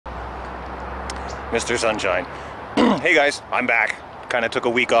Mr. Sunshine. Hey guys, I'm back. Kind of took a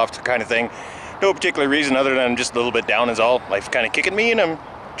week off kind of thing. No particular reason other than I'm just a little bit down is all. Life kind of kicking me and I'm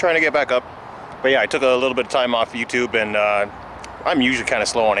trying to get back up. But yeah, I took a little bit of time off YouTube and I'm usually kind of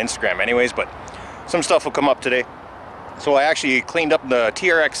slow on Instagram anyways, but some stuff will come up today. So I actually cleaned up the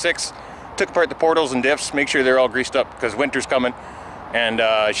TRX6, took apart the portals and diffs, make sure they're all greased up because winter's coming.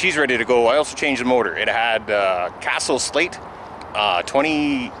 And she's ready to go. I also changed the motor. It had Castle Slate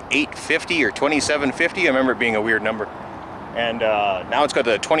 2850 or 2750. I remember it being a weird number. And now it's got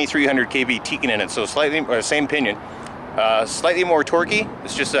the 2300 kV Tekin in it, so slightly same pinion, slightly more torquey.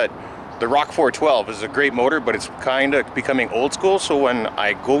 It's just that the Rock 412 is a great motor, but it's kind of becoming old school. So when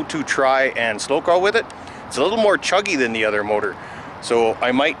I go to try and slow crawl with it, it's a little more chuggy than the other motor. So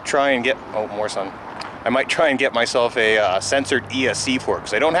I might try and get I might try and get myself a censored ESC for it,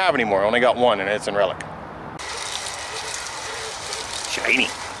 because I don't have anymore. I only got one, and it's in Relic. Shiny.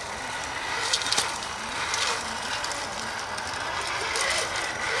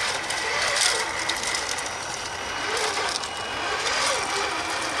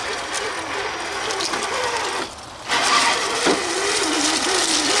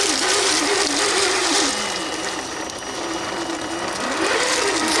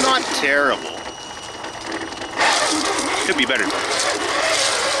 It's not terrible. Could be better. I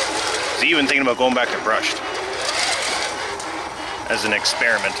was even thinking about going back to brushed as an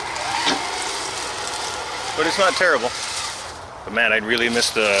experiment, but it's not terrible. But man, I'd really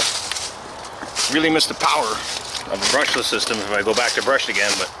miss the power of the brushless system if I go back to brushed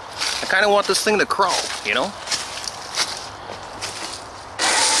again. But I kind of want this thing to crawl, you know.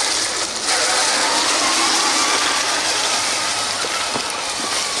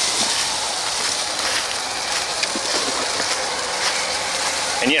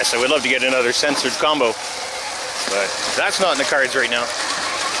 And yes, I would love to get another censored combo, but that's not in the cards right now.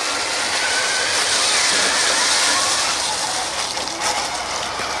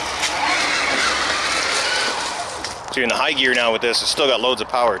 So you're in the high gear now with this. It's still got loads of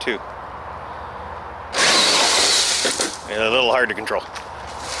power too. It's a little hard to control.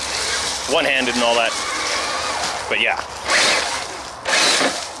 One-handed and all that. But yeah,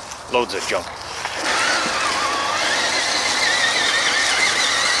 loads of junk.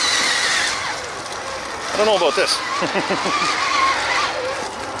 I don't know about this.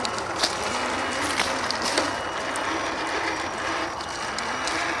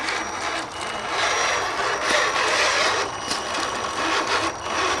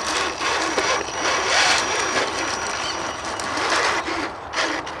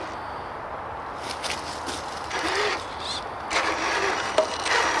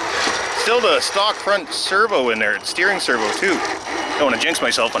 Still the stock front servo in there, steering servo too. Don't want to jinx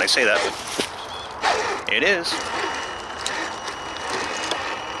myself when I say that, but it is.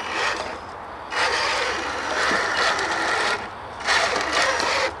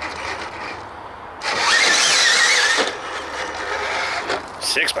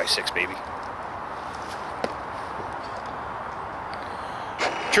 Six by six, baby.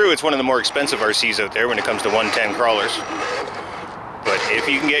 True, it's one of the more expensive RCs out there when it comes to 110 crawlers. But if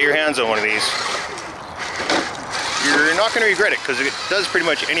you can get your hands on one of these, you're not going to regret it, because it does pretty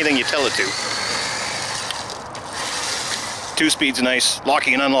much anything you tell it to. 2 speeds nice.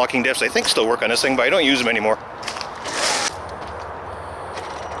 Locking and unlocking diffs I think still work on this thing, but I don't use them anymore.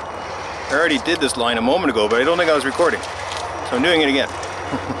 I already did this line a moment ago, but I don't think I was recording, so I'm doing it again.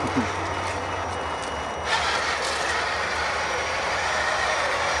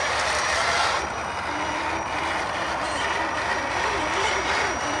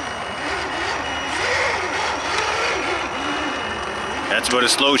 That's about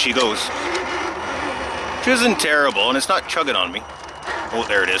as slow as she goes. Which isn't terrible, and it's not chugging on me. Oh,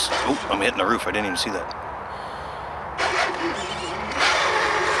 there it is. Oh, I'm hitting the roof. I didn't even see that.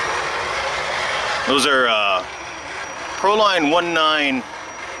 Those are Proline 19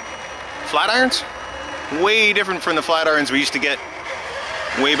 flat irons. Way different from the flat irons we used to get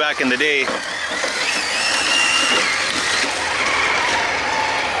way back in the day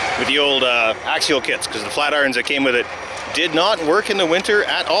with the old axial kits, because the flat irons that came with it did not work in the winter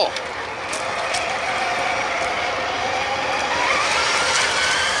at all.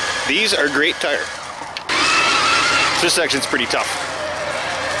 These are great tire. This section's pretty tough.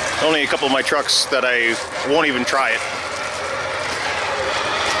 Only a couple of my trucks that I won't even try it.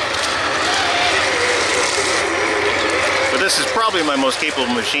 But this is probably my most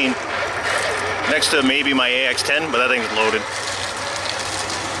capable machine, next to maybe my AX10, but that thing's loaded.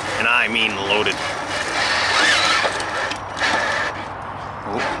 And I mean loaded.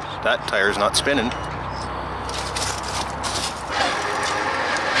 Oh, that tire's not spinning.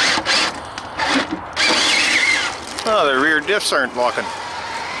 rear diffs aren't locking.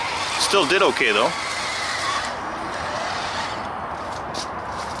 Still did okay though.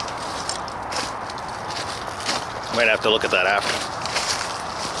 Might have to look at that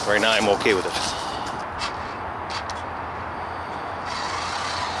after. Right now I'm okay with it.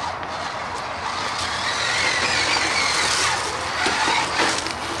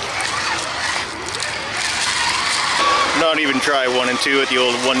 Not even try 1 and 2 at the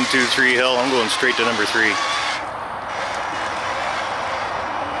old 1, 2, 3 hill. I'm going straight to number 3.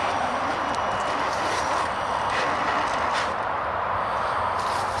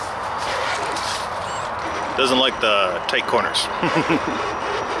 Doesn't like the tight corners.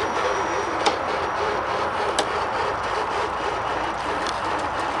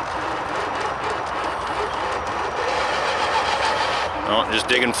 Oh, just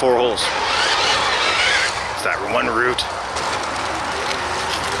digging 4 holes. It's that one route.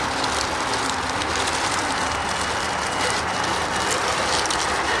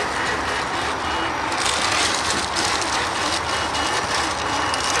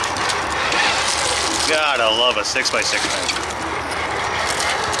 Gotta love a 6x6, man.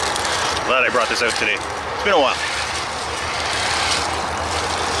 Glad I brought this out today. It's been a while.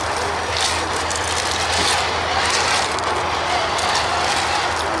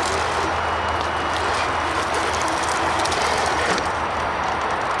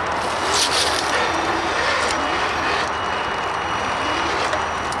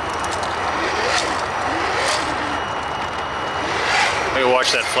 I could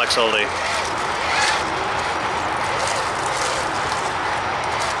watch that flex all day.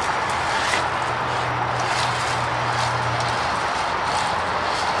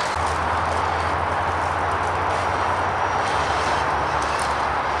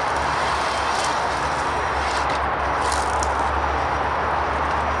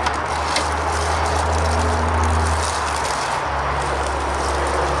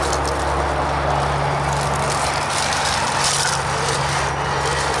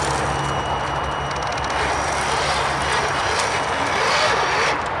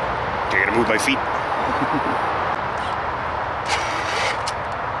 Move my feet.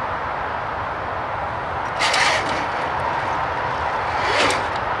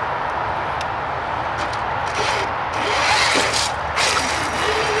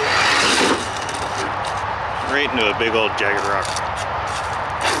 Right into a big old jagged rock.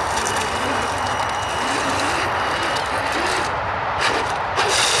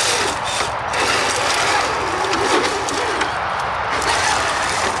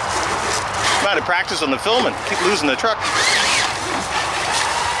 Out of practice on the filming. Keep losing the truck.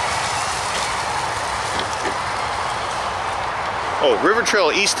 Oh, River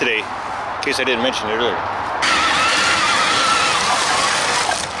Trail East today, in case I didn't mention it earlier.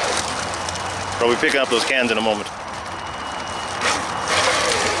 Probably picking up those cans in a moment.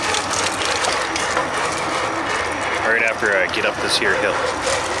 Right after I get up this here hill.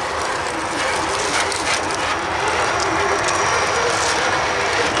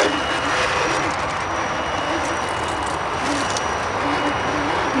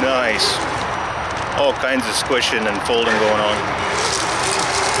 Nice. All kinds of squishing and folding going on.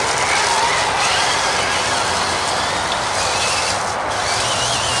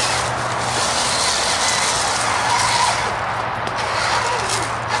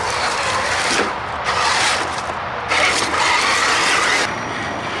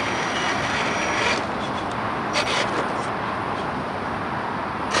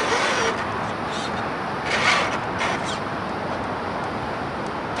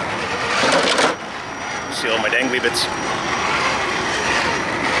 See all my dangly bits.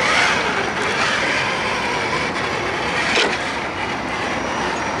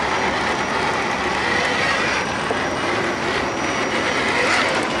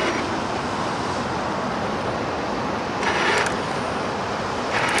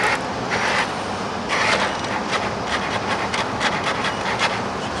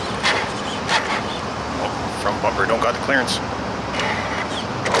 Oh, front bumper don't got the clearance.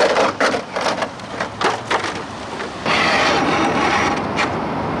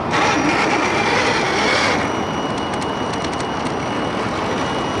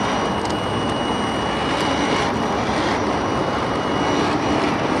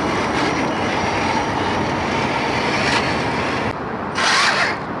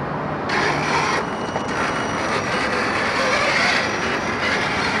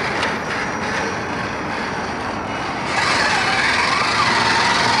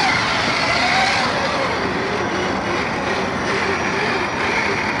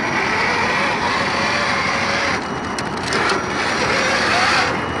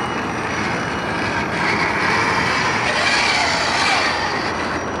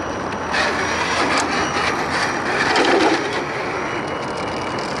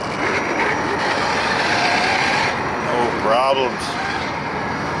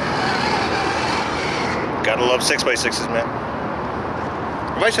 Gotta love 6x6s, man.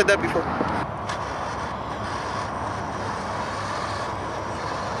 Have I said that before?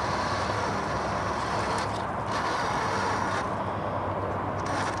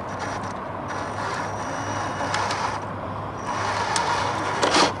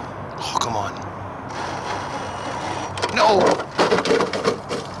 Oh, come on. No!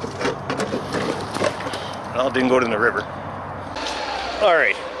 Well, it didn't go to the river.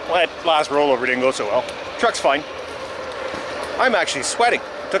 Alright, well, that last rollover didn't go so well. Truck's fine. I'm actually sweating.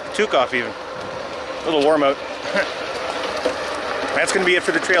 Took the toque off even. A little warm out. That's going to be it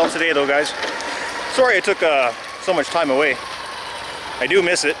for the trail today though, guys. Sorry I took so much time away. I do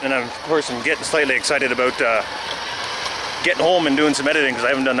miss it, and of course I'm getting slightly excited about getting home and doing some editing, because I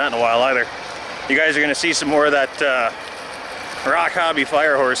haven't done that in a while either. You guys are going to see some more of that Rock Hobby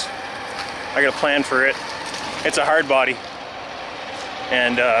Fire Horse. I got a plan for it. It's a hard body,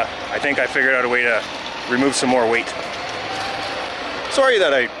 and I think I figured out a way to remove some more weight. Sorry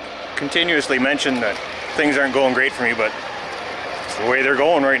that I continuously mention that things aren't going great for me, but it's the way they're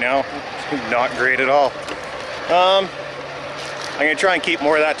going right now. Not great at all. I'm going to try and keep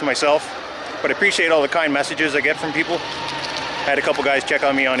more of that to myself, but I appreciate all the kind messages I get from people. I had a couple guys check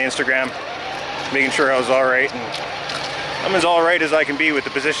on me on Instagram, making sure I was alright, and I'm as alright as I can be with the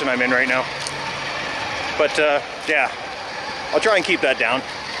position I'm in right now. But yeah, I'll try and keep that down.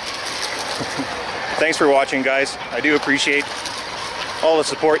 Thanks for watching, guys. I do appreciate all the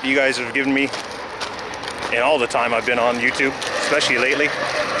support you guys have given me and all the time I've been on YouTube, especially lately,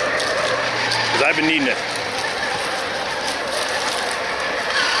 because I've been needing it.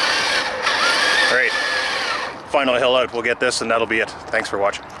 Alright, final hill out, we'll get this and that'll be it. Thanks for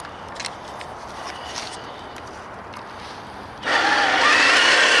watching.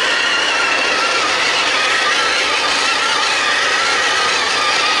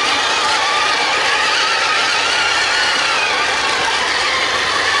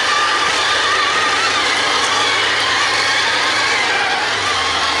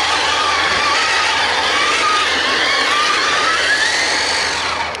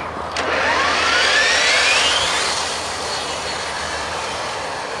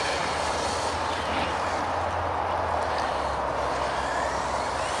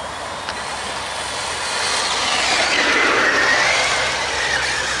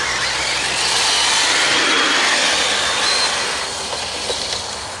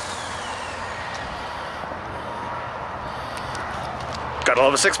 Gotta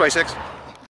love a 6x6.